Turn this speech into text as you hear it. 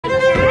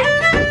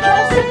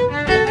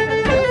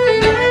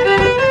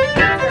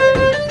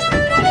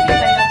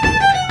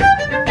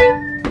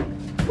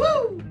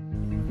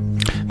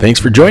Thanks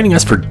for joining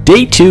us for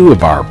day 2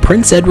 of our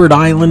Prince Edward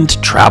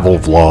Island travel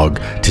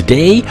vlog.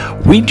 Today,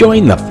 we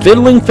join the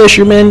Fiddling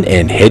Fisherman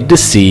and head to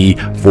sea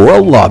for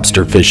a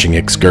lobster fishing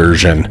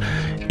excursion.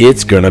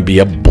 It's gonna be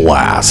a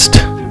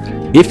blast.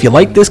 If you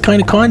like this kind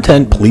of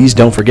content, please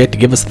don't forget to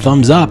give us a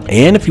thumbs up,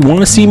 and if you want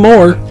to see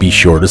more, be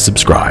sure to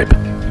subscribe.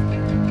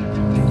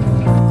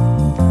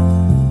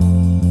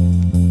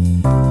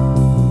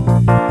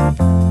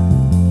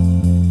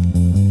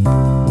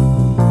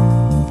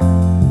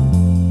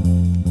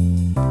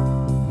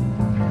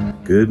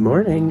 Good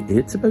morning.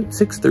 It's about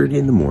 6:30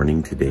 in the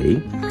morning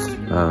today.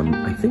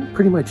 I think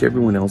pretty much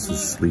everyone else is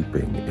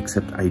sleeping,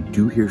 except I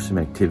do hear some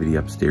activity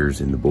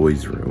upstairs in the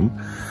boys' room.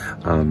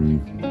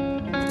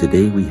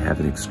 Today we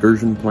have an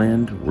excursion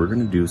planned. We're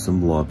going to do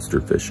some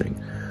lobster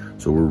fishing.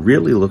 So we're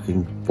really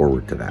looking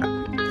forward to that.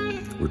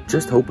 We're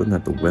just hoping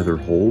that the weather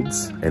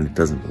holds and it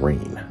doesn't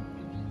rain.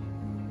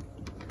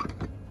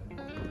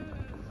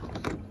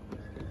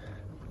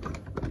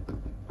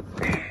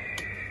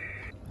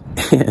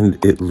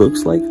 And it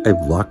looks like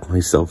I've locked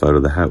myself out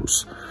of the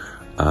house.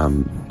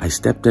 I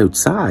stepped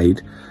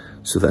outside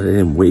so that I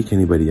didn't wake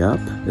anybody up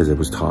as I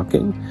was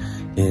talking,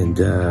 and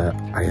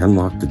I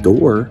unlocked the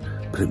door,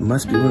 but it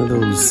must be one of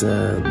those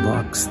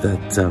locks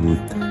that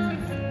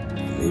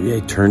maybe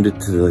I turned it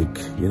to, like,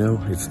 you know,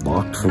 it's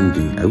locked from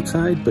the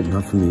outside but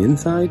not from the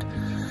inside.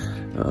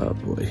 Oh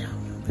boy.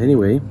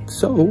 Anyway,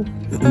 so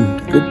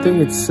good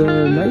thing it's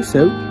nice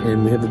out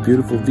and we have a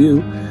beautiful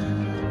view.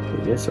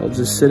 I guess I'll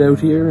just sit out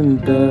here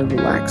and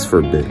relax for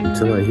a bit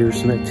until I hear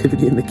some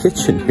activity in the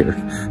kitchen here.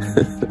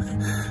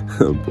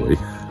 Oh boy.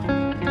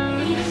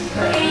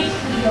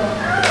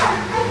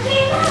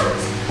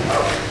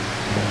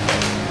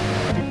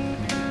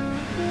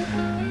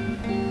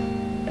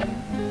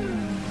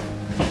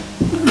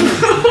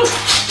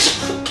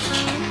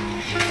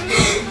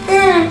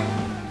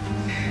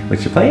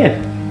 What's your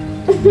plan?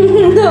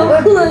 No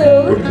clue. What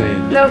are you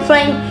playing? No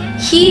playing.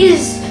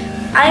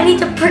 I need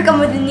to prick him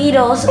with the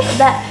needles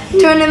that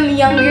turn him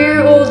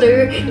younger or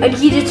older, and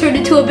he just turned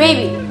into a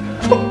baby.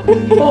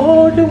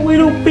 Oh, the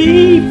little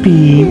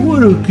baby.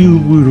 What a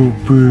cute little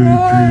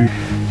baby.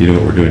 You know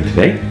what we're doing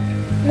today?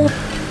 No.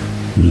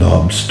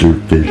 Lobster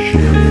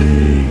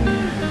fishing.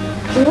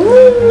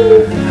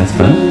 Ooh. That's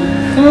fun?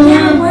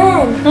 Yeah,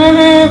 when?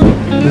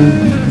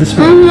 This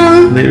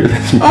one. Later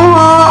this one.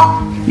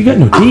 You got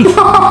no teeth.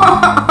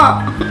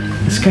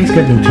 This guy's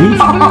got no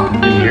teeth.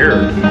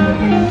 Here.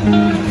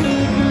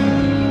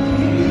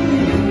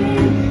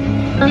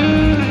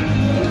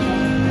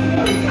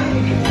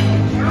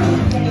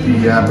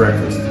 Yeah,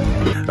 breakfast.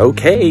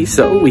 Okay,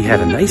 so we had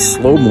a nice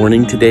slow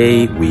morning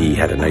today. We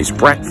had a nice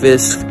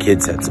breakfast. The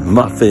kids had some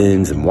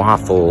muffins and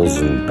waffles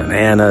and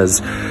bananas.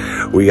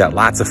 We got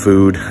lots of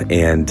food,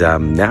 and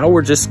now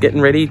we're just getting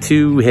ready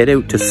to head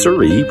out to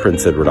Surrey,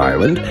 Prince Edward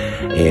Island,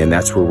 and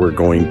that's where we're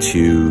going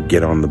to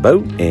get on the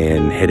boat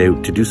and head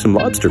out to do some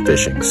lobster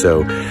fishing.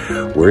 So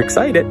we're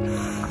excited.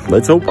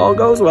 Let's hope all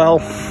goes well.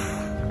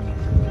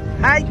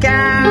 Hi,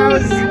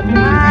 cows!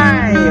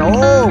 Hi!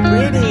 Oh,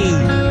 pretty!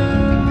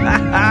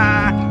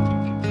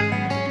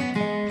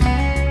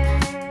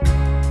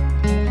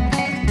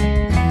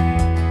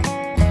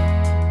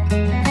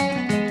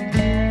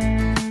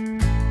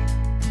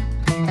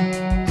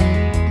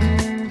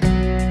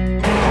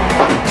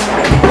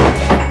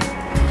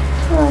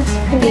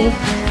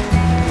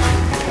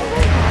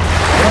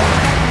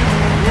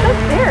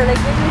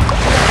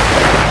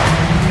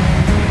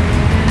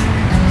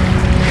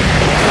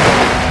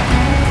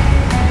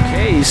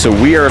 So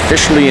we are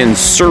officially in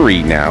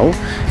Surrey now,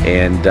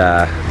 and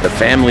the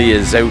family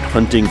is out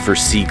hunting for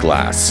sea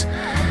glass.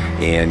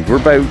 And we're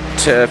about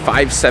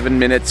 5-7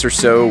 minutes or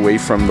so away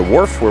from the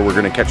wharf where we're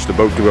going to catch the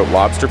boat to go out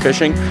lobster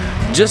fishing.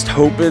 Just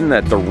hoping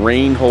that the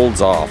rain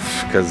holds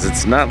off, because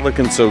it's not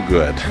looking so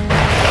good.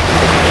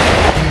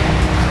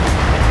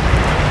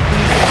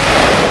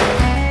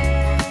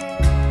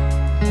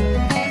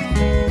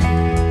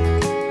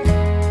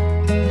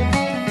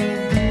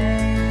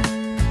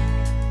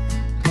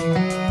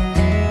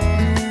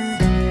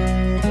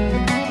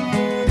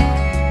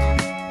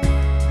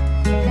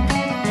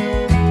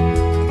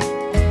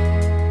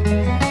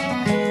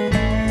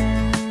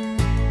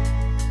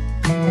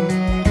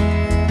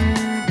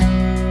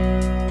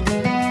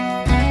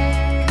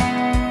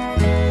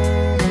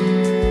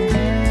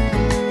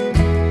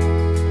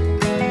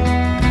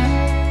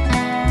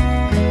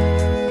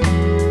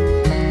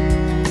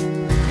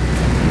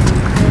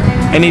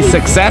 Any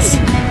success?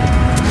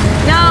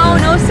 No,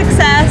 no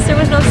success. There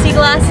was no sea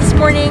glass this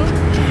morning.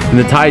 And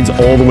the tide's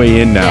all the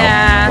way in now.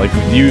 Yeah. Like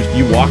you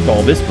walked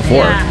all this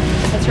before. Yeah,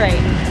 that's right.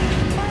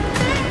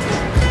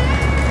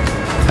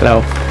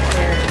 Hello.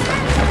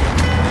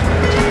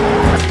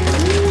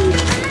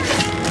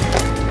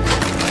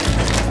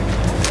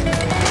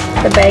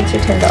 The bags are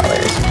 $10.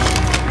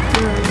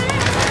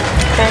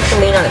 Trying to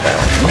lean on the boat.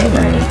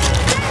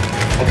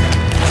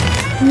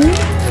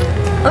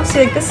 Oh,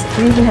 see, like this,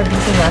 we even have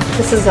these in left.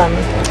 This is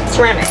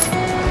ceramic.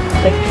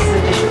 Like this is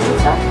the dishes and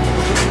stuff.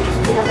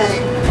 We have that.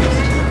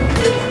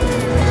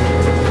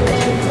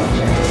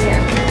 Yeah.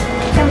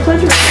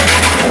 pleasure.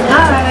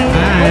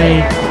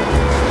 Hi.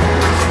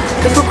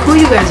 Look how cool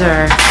you guys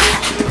are.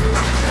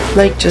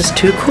 Like, just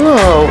too cool.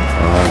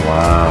 Oh,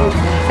 wow.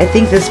 I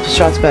think this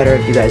shot's better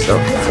if you guys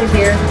don't. This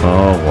here.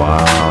 Oh,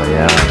 wow,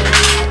 yeah.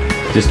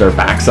 Just our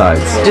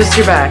backsides. Just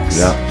your backs.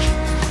 Yeah.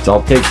 That's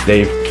all it takes,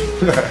 Dave.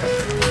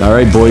 All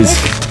right, boys.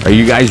 Are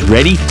you guys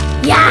ready?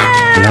 Yeah!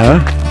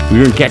 Yeah?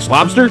 We're gonna catch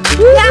lobster?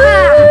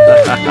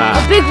 Yeah!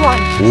 A big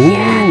one. Ooh.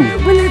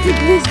 Yeah. When it's like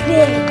this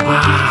big.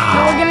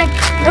 Wow. We're gonna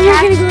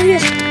go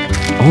this.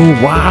 Oh,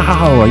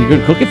 wow. Are you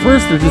gonna cook it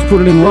first or just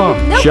put it in raw?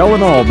 Nope. Shell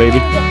and all, baby.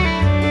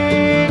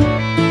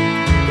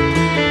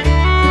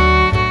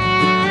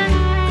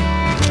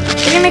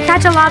 We're gonna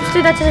catch a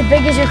lobster that's as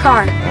big as your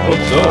car. Oh,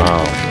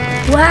 wow.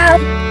 Wow.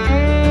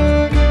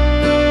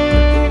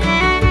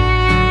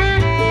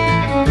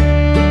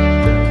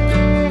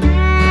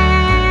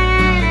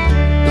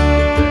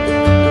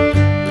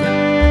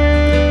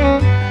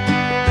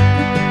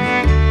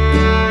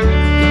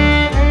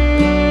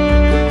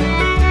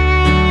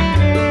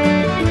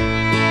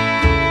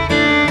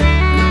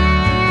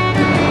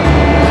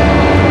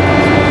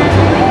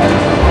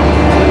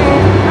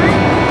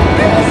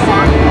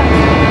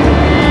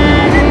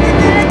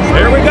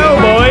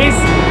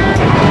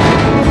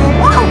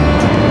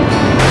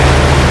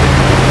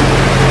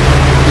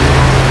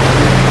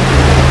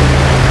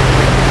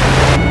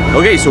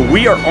 Okay, so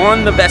we are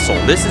on the vessel.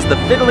 This is the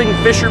Fiddling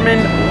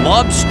Fisherman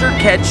lobster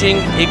catching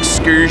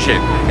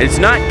excursion. It's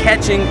not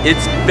catching,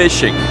 it's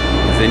fishing.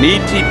 They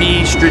need to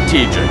be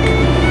strategic.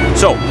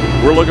 So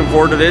we're looking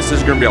forward to this. This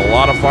is gonna be a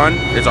lot of fun.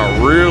 It's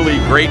a really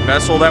great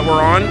vessel that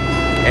we're on.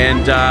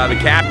 And the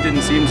captain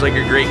seems like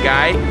a great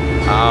guy.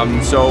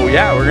 So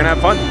yeah, we're gonna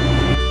have fun.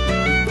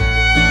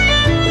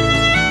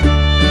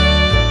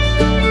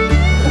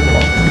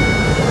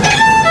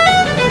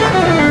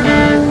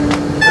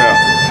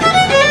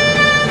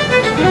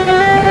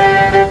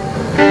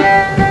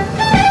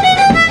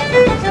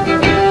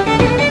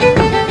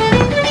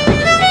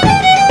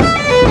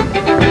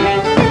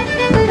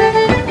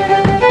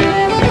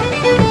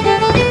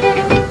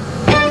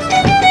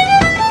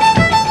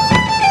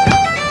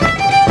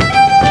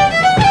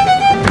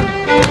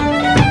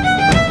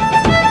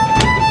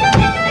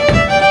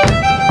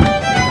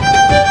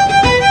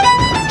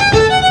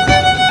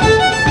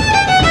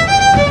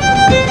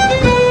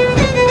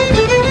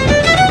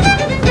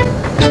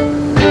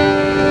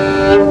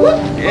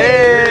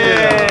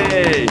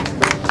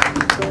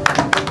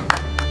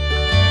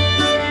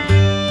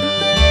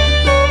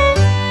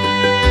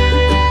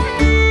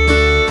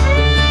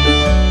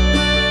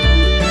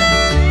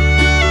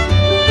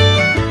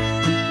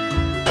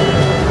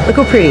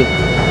 Look how pretty.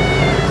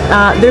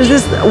 There's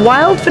this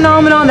wild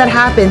phenomenon that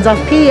happens off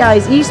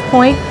PEI's East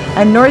Point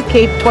and North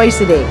Cape twice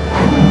a day.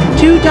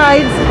 Two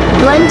tides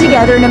blend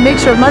together in a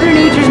mixture of Mother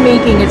Nature's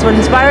making. It's what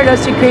inspired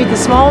us to create the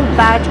small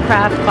batch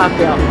craft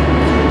cocktail.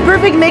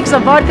 Perfect mix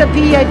of vodka,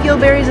 PEI field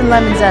berries, and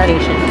lemon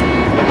sanitation.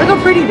 Look how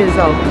pretty it is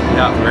though.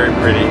 Yeah, very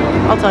pretty.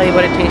 I'll tell you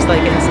what it tastes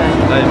like in a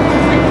second.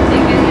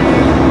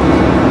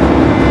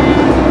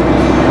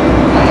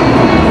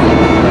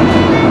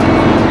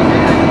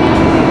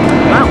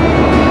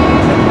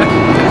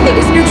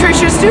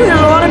 Nutritious too. There's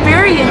a lot of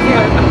berry in here. Yeah,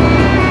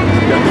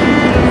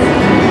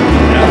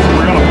 so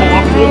we're gonna pull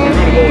up to it. We're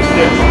gonna go with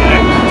this. Okay?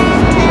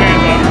 Two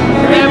hands on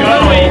her. There you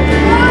go.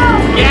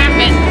 Gap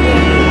it.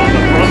 On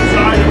the front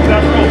side of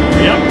that rope.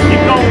 Yep.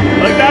 Keep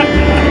going like that.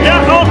 Yeah.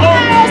 Oh.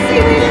 I'll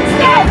see what it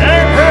says.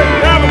 Hey,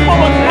 grab it.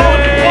 Pull it.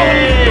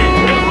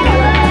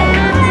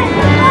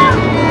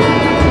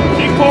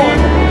 Keep pulling.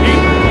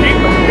 Keep.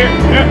 Here.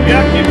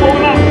 Yeah. Keep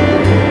pulling up.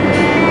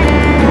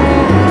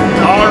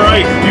 All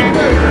right.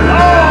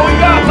 Oh, we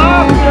got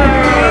lobster!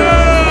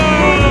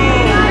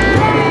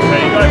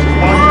 Hey, you guys just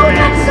wash your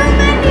hands. That's so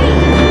many!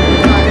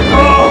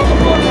 Oh,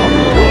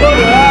 look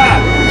at that!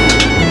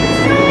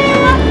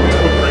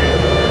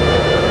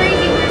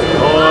 Crazy.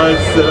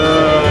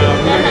 Awesome!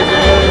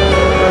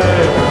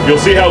 You'll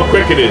see how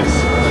quick it is.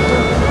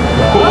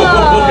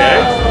 Okay?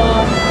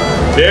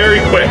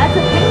 Very quick.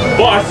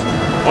 But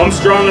I'm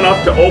strong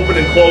enough to open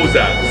and close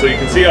that. So you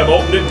can see I've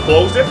opened it and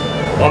closed it.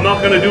 I'm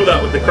not going to do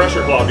that with the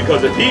crusher claw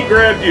because if he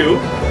grabbed you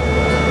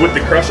with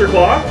the crusher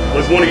claw,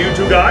 was one of you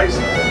two guys,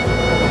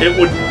 it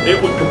would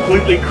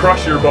completely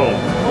crush your bone.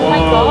 Oh my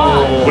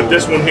god. With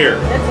this one here.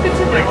 That's good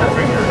to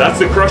know. That's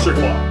the crusher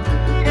claw.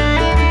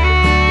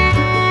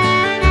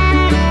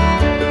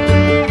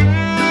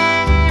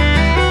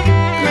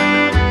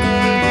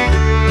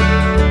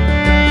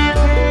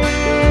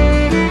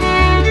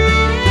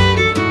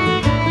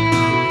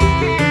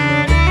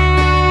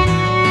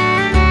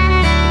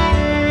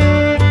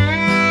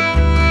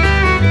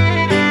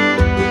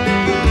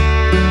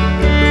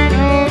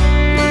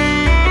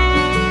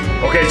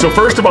 So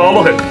first of all,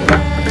 look at,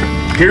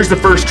 here's the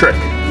first trick.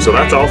 So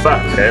that's all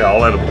fat, okay,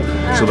 all edible.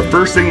 So the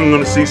first thing I'm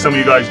gonna see some of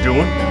you guys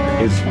doing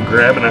is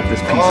grabbing at this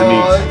piece of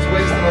meat.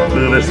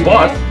 Look at this,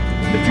 but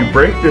if you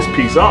break this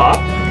piece off,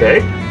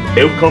 okay,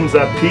 out comes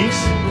that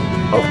piece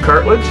of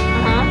cartilage.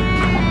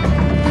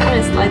 And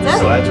it slides out?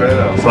 Slides right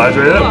out. Slides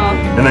right out.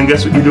 And then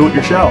guess what you do with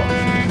your shell?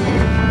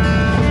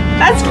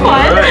 That's fun.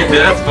 All right,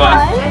 that's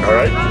fun. All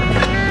right.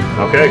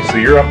 Okay, so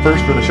you're up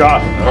first for the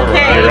shot.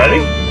 Okay. You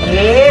ready?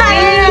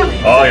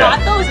 Yeah. Oh yeah.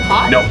 Hot though? Is it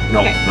hot? No, no,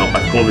 Okay. no.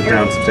 I've cooled it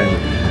down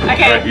substantially.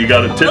 Okay. All right, you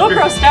got to tip A little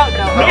your... grossed out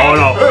though. No,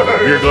 no.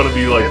 You're going to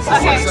be like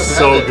Okay.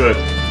 so good.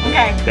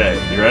 Okay. Okay,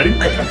 you ready?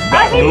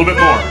 Back a little bit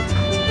more.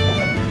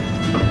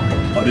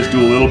 I'll just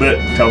do a little bit.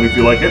 Tell me if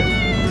you like it.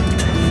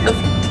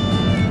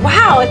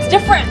 Wow, it's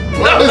different.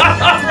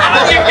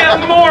 You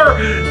got more.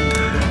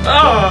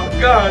 Oh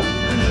God.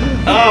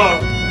 Oh.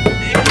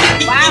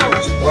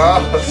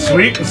 Wow.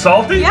 Sweet and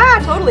salty? Yeah,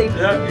 totally.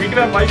 Yeah, you can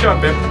have my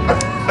shot, babe.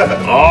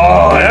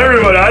 Oh,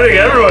 everybody. I think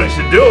everybody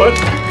should do it.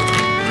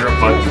 You're a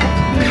fudge.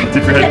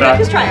 Tip your head back.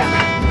 Just try it.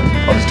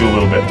 I'll just do a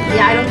little bit.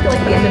 Yeah, I don't feel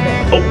like the end of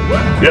it. Oh,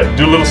 yeah,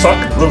 do a little suck.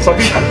 A little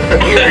sucking.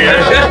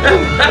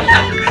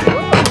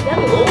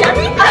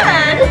 Yummy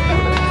fun.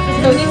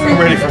 I'm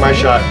ready for my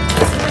shot.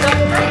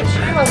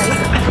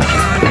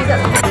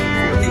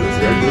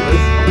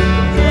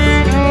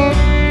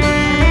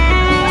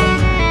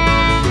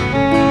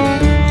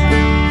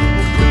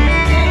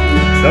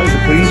 That was a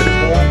clean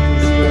pour.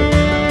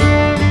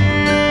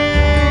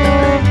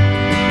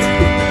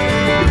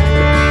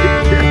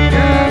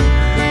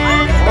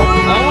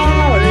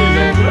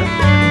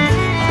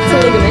 It's a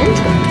ligament.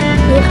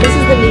 This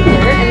is the meat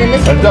there, and then this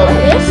is the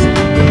this.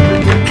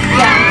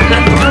 Yeah.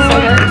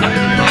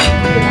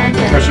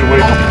 Pressure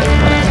weight.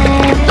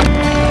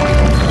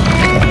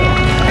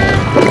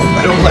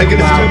 I don't like it,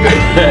 it's too good.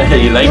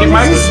 You like it,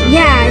 Mike?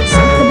 Yeah, it's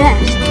the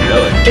best.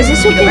 Really? Is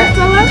this okay to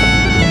throw up?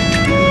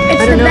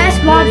 It's the best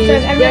lobster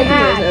I've ever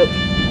had.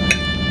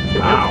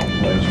 Wow,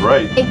 that's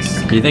right.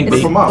 You think,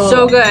 Lift babe? them up.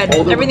 So good.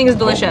 Hold it- Everything is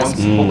delicious.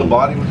 Hold the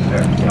body with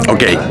there.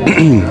 Okay,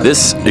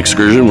 this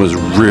excursion was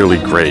really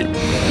great.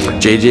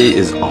 JJ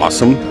is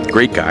awesome,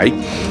 great guy,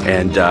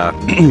 and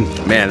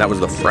man, that was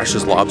the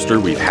freshest lobster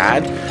we've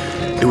had.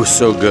 It was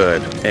so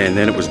good, and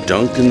then it was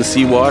dunked in the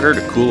seawater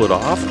to cool it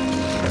off.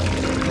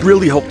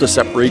 Really helped to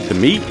separate the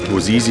meat. It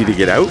was easy to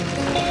get out.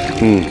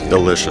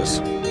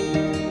 Delicious.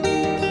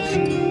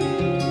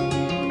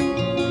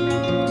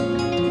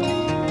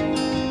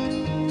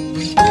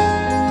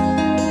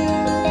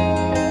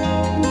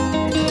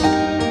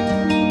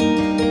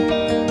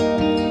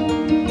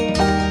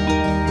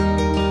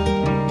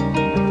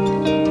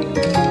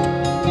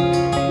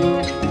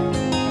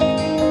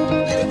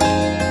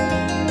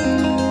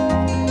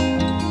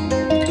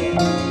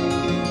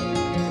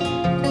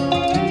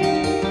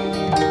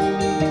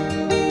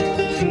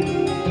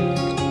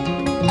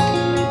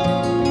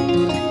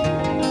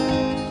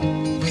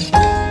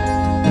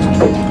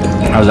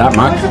 How's that,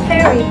 Mark? What's a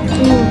fairy?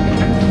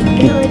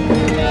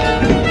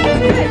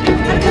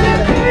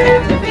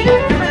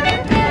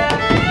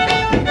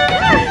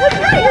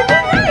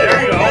 There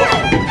you go.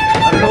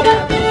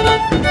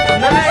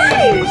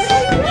 Nice.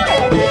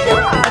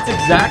 That's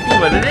exactly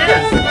what it is.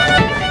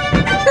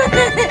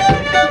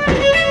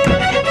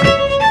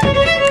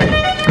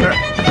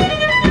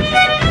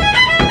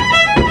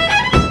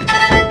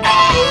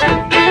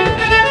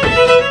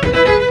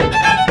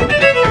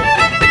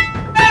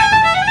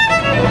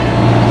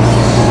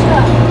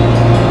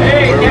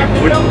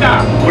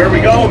 Where are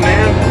we going,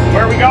 man?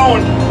 Where are we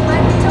going?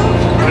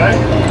 Okay,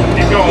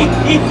 keep going.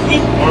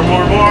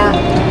 More.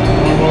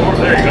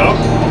 There you go.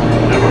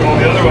 Then we're going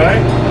the other way.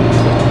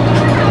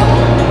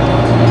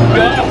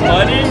 Good,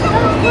 buddy.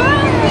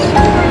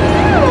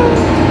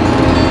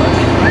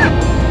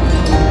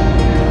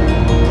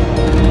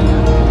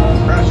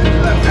 Crash into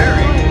that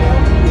berry.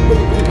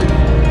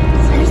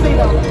 Seriously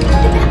though.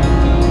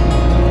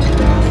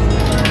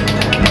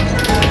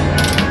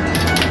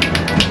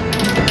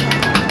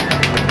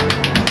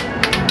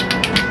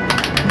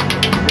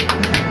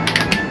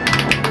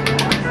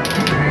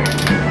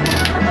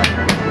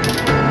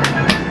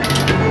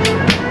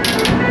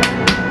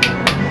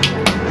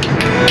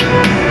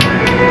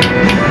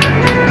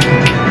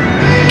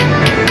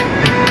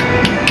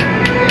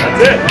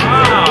 That's it.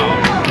 Wow.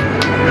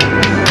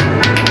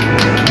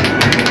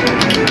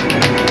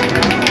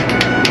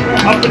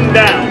 Up and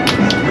down.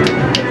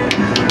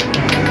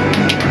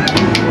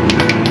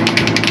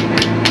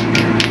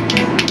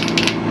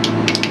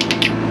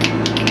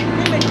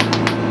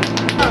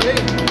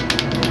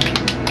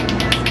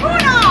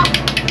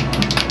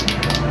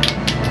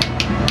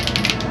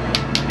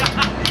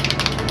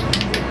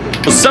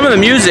 Well, some of the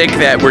music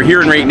that we're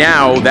hearing right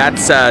now,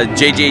 that's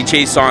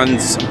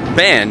𝐤𝐤𝐶𝐫𝐞's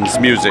band's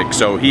music,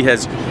 so he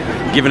has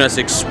given us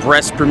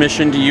express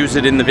permission to use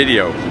it in the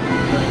video.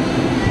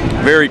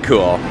 Very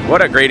cool.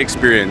 What a great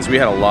experience. We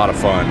had a lot of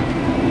fun.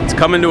 It's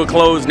coming to a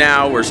close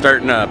now. We're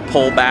starting to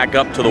pull back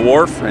up to the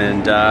wharf,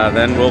 and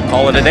then we'll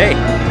call it a day.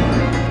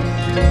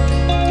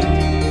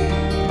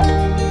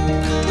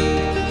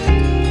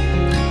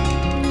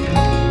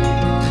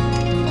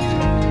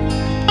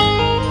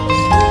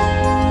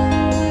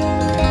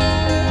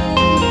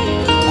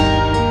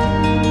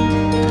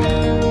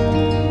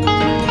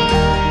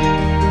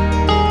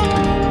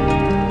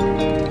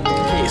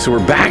 So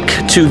we're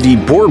back to the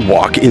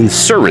boardwalk in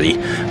Surrey,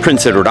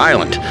 Prince Edward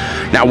Island.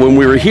 Now when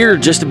we were here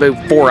just about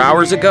 4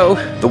 hours ago,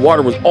 the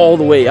water was all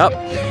the way up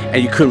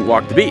and you couldn't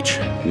walk the beach.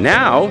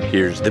 Now,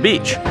 here's the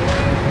beach.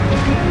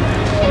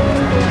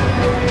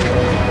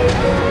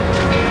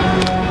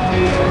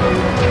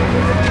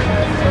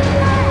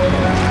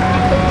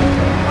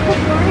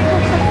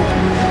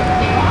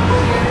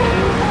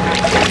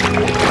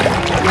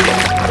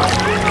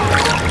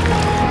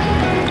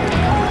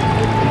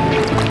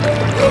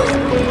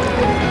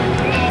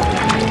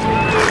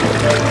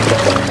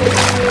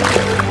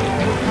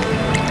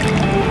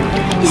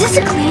 Is this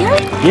a clam?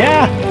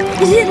 Yeah,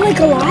 Is it like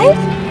alive?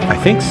 I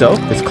think so.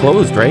 It's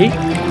closed, right?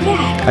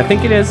 Yeah. I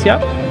think it is, yep.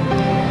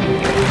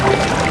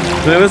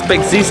 Look at this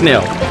big sea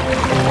snail.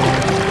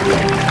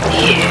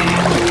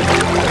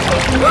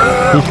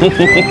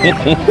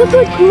 Look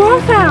what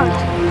Mom found.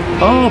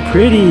 Oh,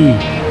 pretty.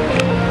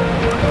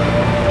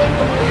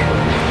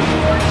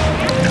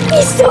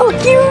 He's so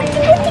cute.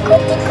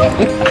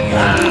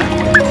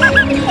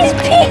 He's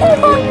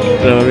peeing on me.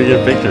 Let me get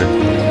a picture.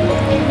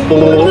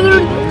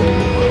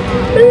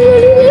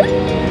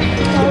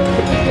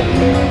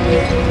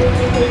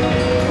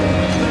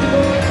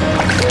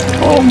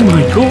 Oh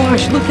my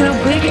gosh, look at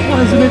how big it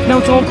was, and now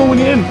it's all going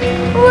in.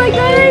 Oh my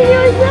god,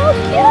 you're so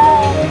cute.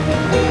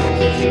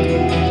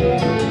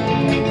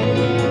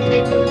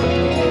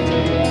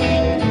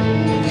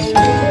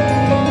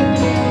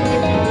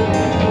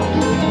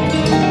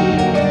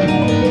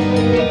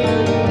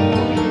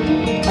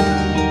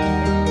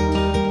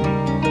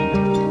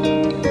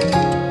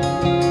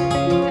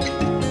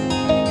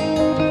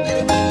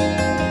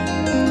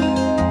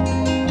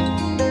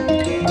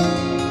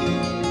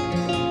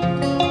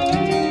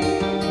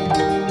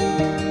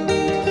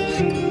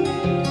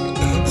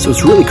 So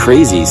it's really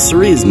crazy.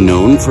 Surrey is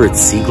known for its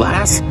sea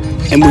glass,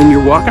 and when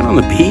you're walking on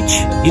the beach,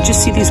 you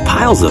just see these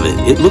piles of it.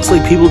 It looks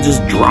like people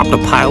just dropped a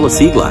pile of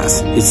sea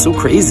glass. It's so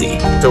crazy.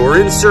 So we're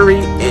in Surrey,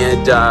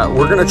 and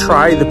we're gonna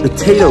try the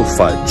potato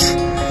fudge.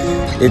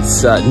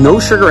 It's no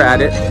sugar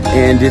added,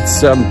 and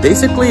it's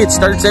basically it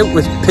starts out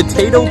with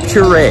potato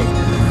puree.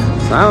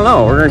 So I don't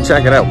know, we're gonna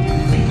check it out.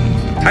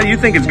 How do you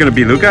think it's gonna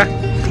be, Luca?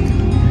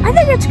 I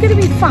think it's gonna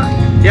be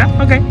fun.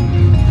 Yeah, okay.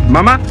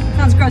 Mama?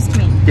 Sounds gross to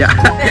me. Yeah.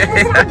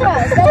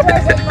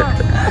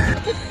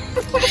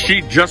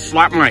 She just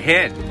slapped my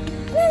head.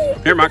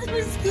 Here, Mark.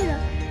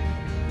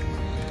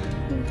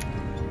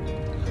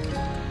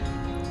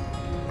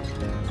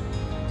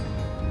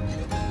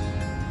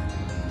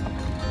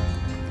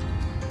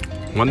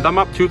 One thumb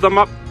up, two thumb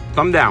up,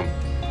 thumb down.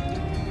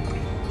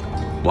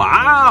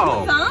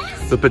 Wow.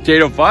 Thumbs? The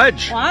potato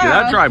fudge. Wow. You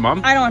gotta try,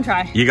 Mom. I don't want to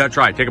try. You gotta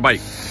try. Take a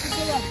bite.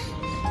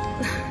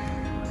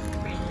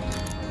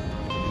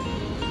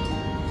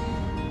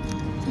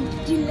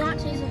 Do not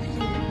taste like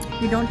potato.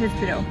 You don't taste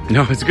potato.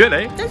 No, it's good,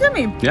 eh? That's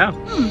yummy. Yeah.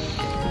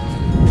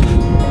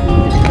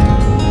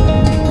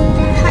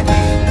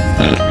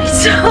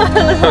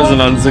 That was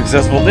an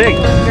unsuccessful dig.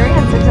 Very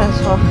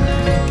unsuccessful.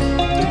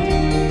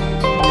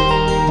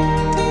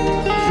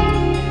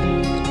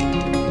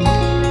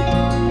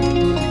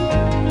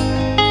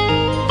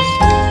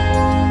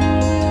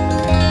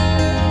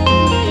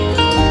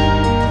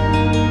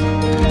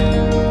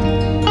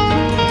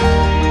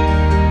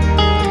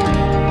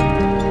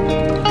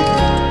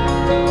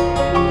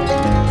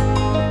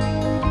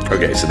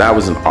 Okay, so that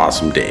was an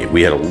awesome day.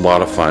 We had a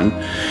lot of fun.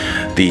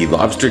 The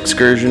lobster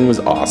excursion was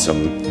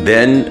awesome.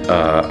 Then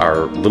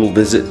our little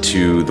visit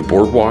to the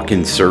boardwalk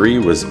in Surrey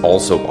was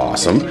also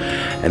awesome.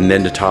 And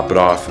then to top it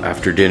off,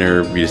 after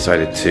dinner, we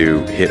decided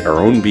to hit our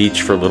own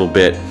beach for a little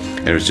bit.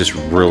 And it was just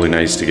really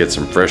nice to get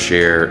some fresh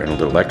air and a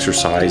little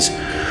exercise.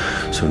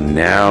 So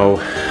now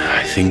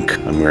I think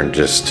I'm going to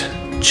just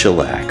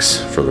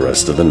chillax for the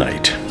rest of the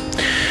night.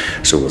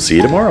 So we'll see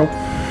you tomorrow.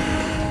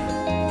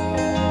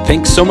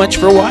 Thanks so much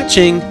for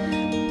watching.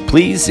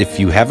 Please, if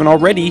you haven't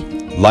already,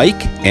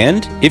 like,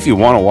 and if you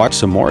want to watch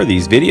some more of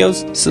these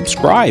videos,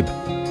 subscribe.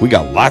 We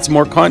got lots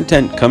more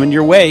content coming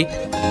your way.